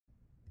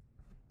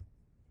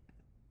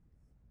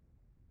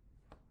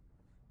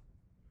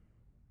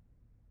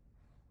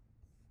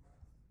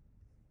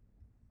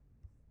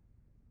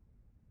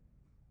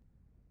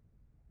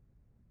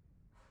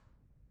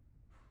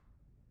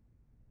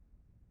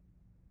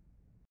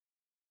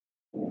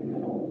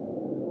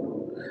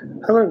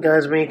Hello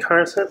guys, me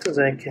Carson, this is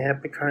AK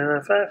Happy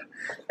Car 5,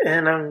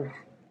 and I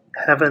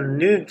have a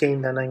new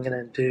game that I'm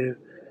gonna do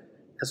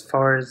as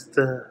far as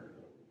the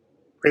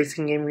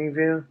racing game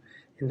review,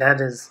 and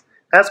that is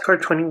NASCAR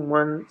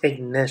 21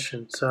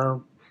 Ignition.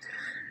 So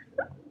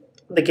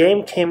the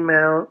game came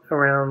out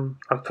around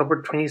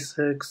October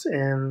 26th,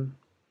 and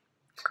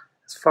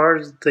as far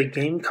as the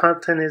game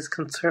content is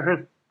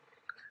concerned,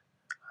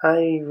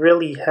 I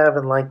really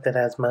haven't liked it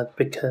as much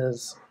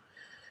because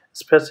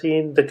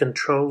especially the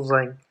controls,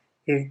 like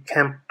you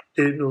can't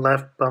do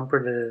left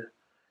bumper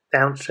to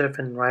downshift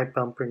and right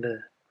bumper to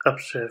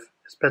upshift,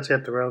 especially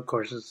at the road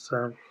courses.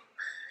 So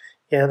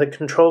yeah, the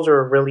controls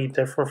are really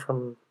different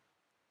from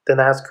the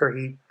NASCAR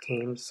Heat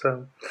games.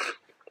 So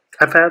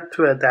I've had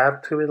to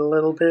adapt to it a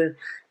little bit,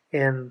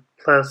 and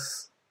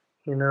plus,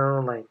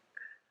 like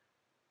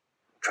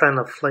trying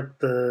to flick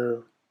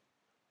the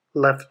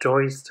left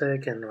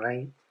joystick and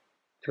right.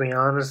 To be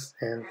honest,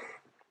 and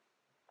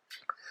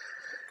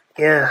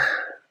yeah,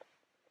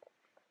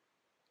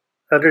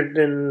 other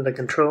than the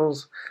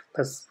controls,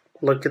 let's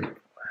look at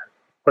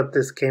what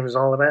this game is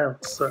all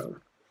about. So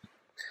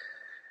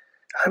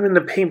I'm in the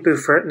paint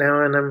booth right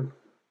now, and I'm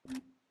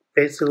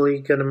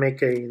basically gonna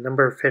make a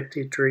number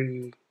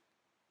 53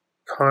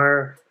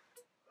 car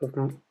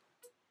of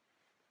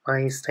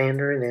my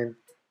standard, and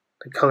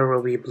the color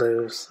will be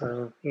blue.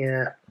 So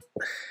yeah,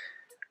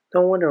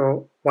 don't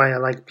wonder why I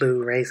like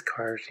blue race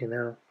cars.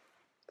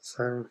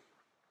 So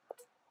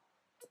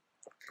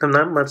I'm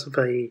not much of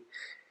a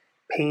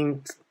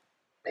paint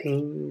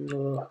paint.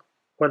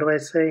 What do I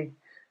say?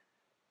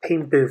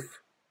 Paint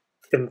booth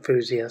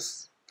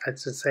enthusiast, I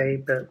should say.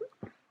 But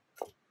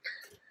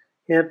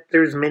yep,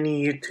 there's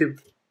many YouTube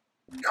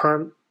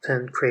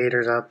content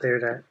creators out there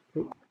that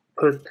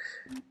put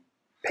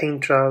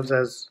paint jobs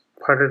as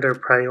part of their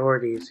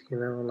priorities,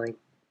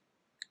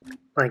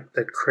 like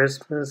the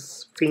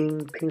Christmas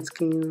themed paint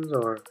schemes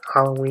or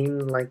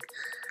Halloween, like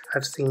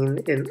I've seen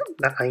in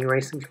the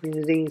iRacing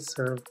community.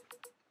 So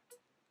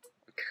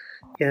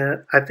yeah,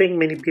 I think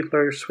many people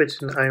are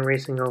switching to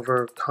iRacing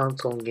over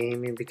console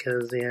gaming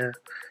because yeah,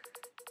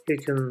 you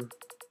can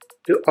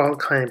do all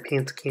kind of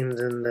paint schemes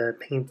in the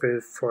paint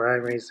booth for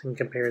iRacing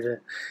compared to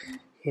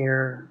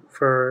here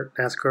for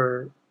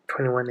NASCAR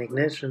 21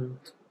 Ignition,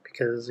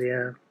 because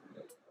yeah,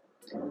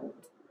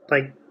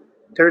 like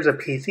there's a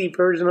PC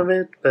version of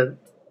it, but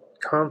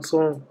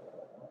console,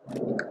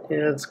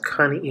 yeah, it's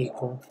kind of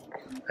equal,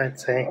 I'd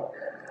say.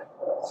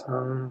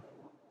 So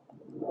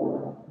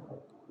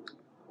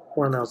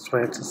what else do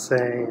I have to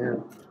say?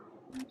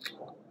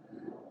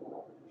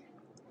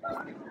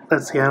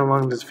 Let's see how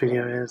long this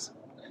video is.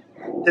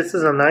 This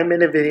is a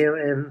 9-minute video,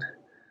 and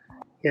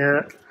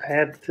yeah, I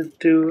had to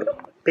do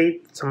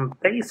some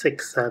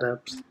basic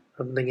setups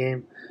of the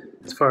game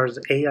as far as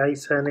AI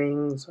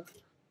settings,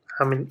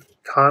 how many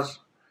cost,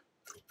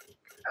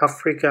 how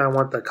frequent I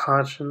want the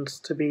cautions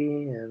to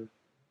be, and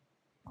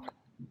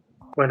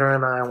whether or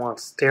not I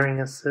want steering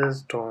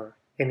assist or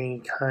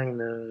any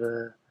kind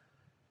of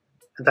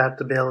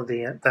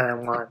adaptability that I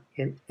want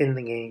in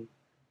the game.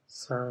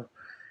 So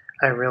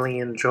I really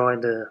enjoy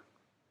the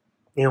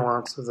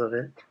nuances of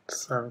it.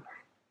 So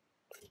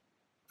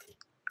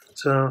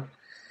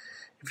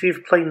if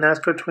you've played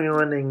NASCAR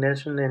 21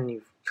 Ignition and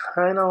you've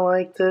kind of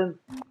liked it,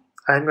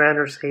 I'd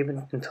rather save it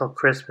until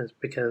Christmas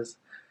because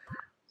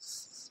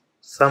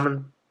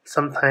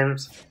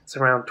sometimes it's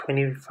around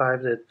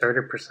 25 to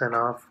 30%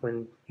 off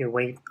when you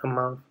wait a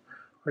month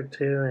or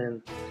two,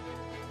 and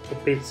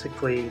it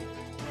basically,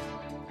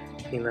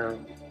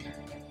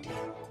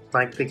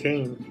 like the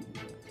game,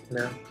 you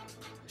know.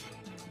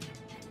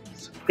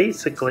 So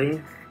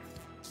basically,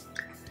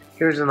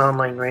 here's an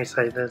online race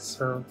I did,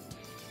 so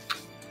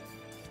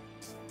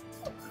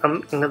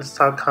I'm gonna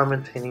stop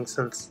commentating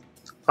since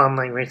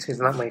online racing is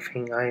not my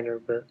thing either,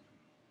 but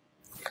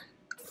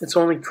it's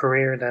only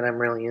career that I'm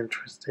really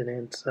interested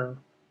in, so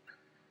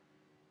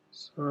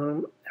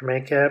I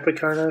make a happy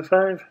car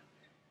 5.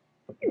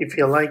 If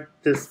you like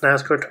this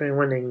NASCAR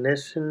 21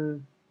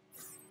 Ignition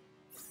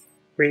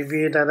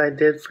review that I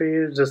did for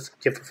you, just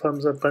give a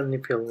thumbs up button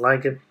if you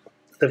like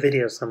the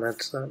video so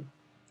much.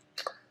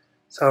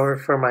 Sorry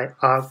for my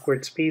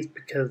awkward speech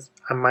because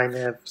I might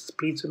have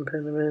speech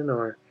impediment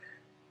or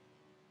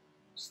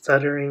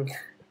stuttering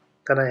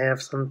that I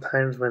have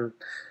sometimes when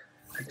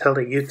I tell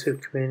the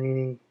YouTube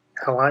community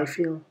how I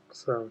feel.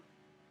 So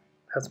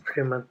that's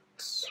pretty much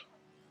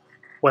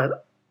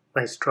what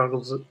my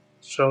struggles with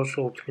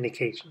social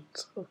communication.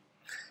 So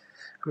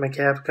I'm a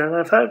happy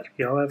car 5.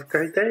 Y'all have a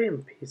great day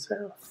and peace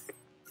out.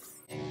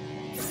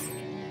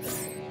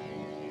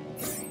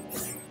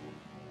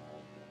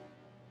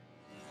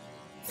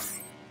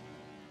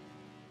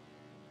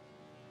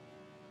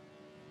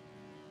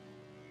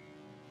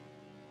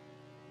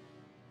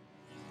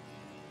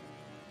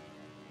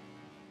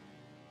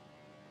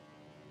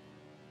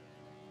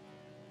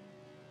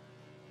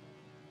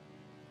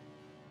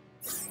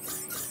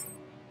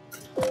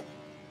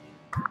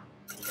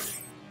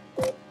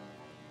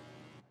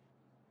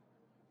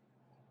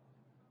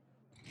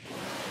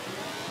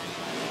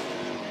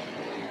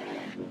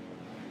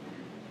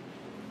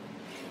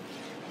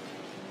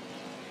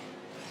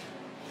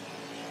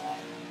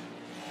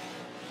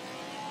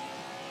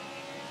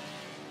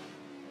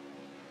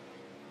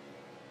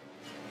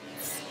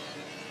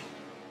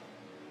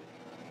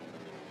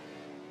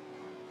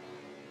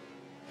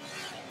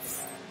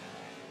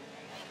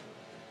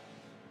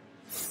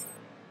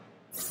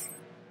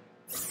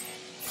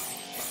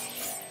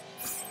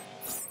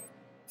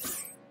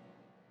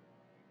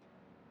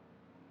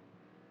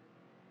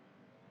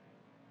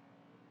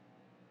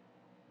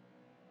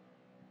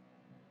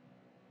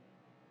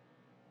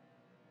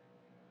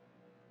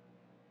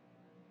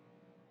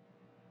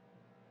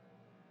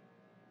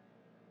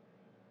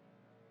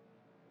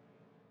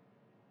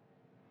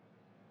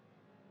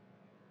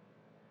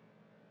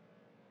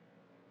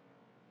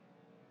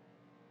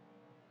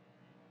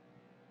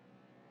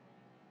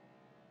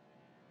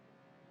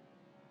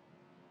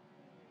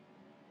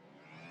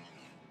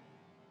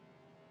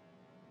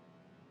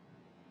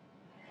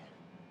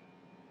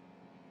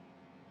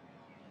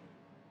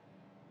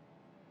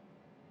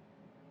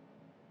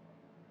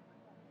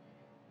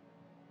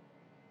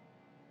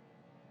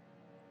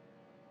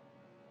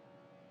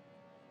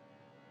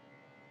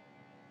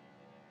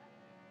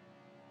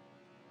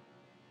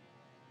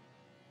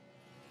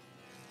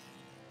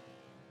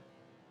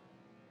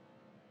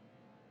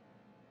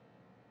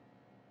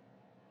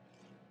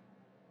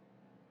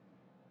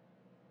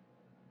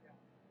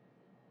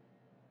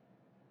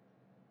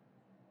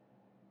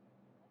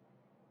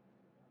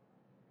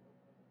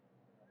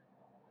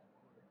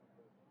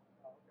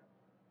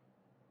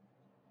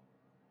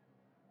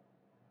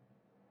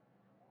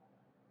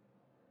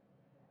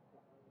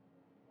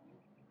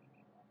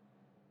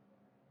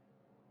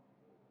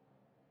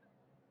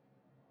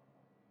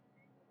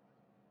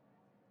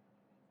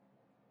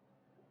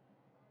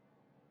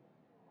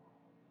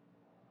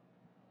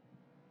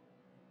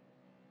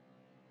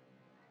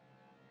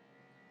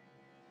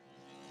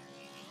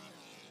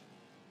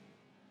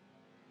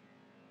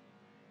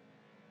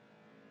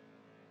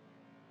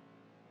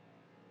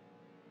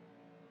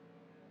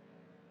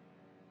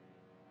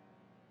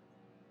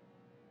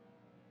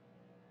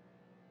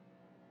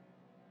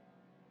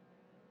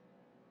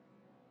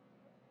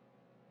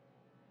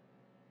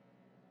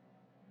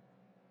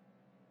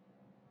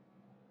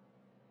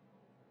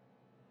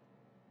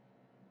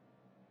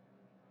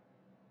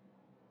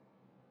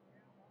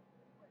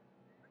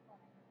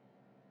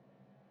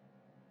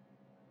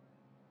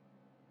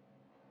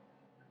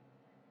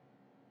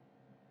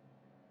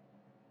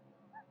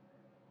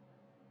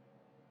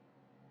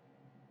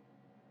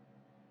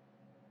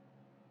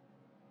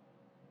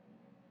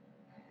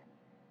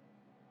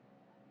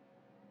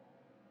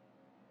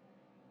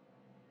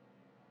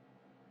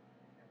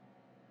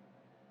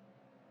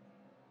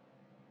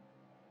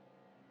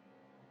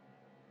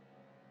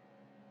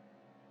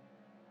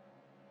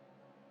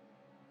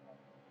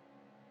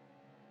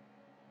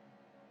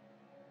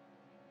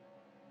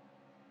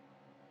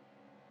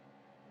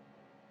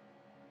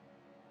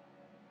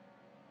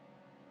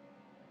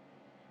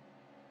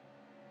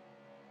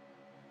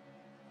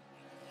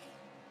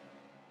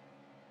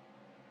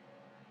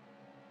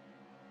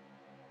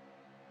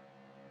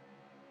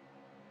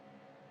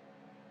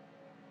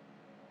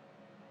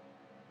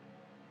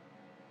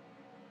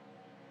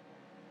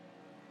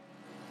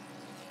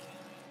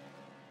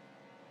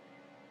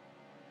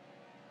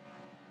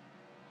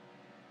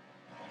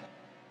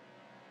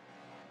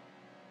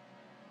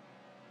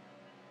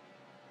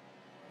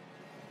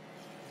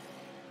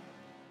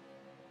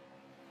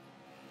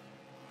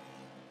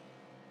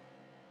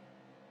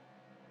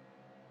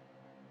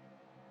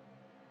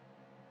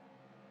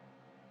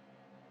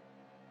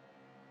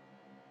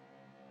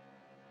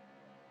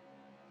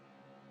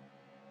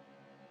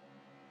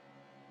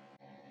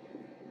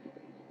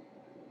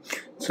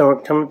 So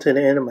we're coming to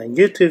the end of my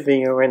YouTube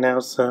video right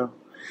now, so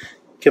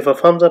give a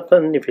thumbs up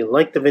button if you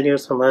like the video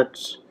so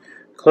much.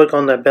 Click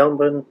on that bell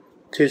button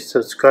to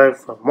subscribe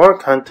for more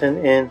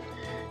content, and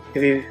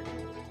if you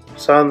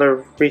saw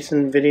the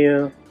recent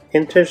video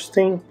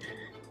interesting,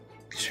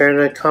 share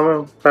the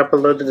comment right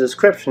below the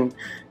description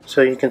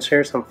so you can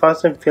share some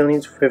positive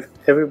feelings with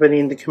everybody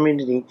in the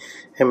community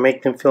and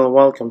make them feel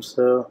welcome.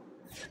 So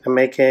I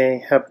make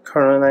a happy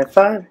Corona Night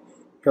 5.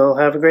 Y'all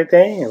have a great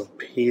day and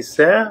peace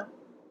out.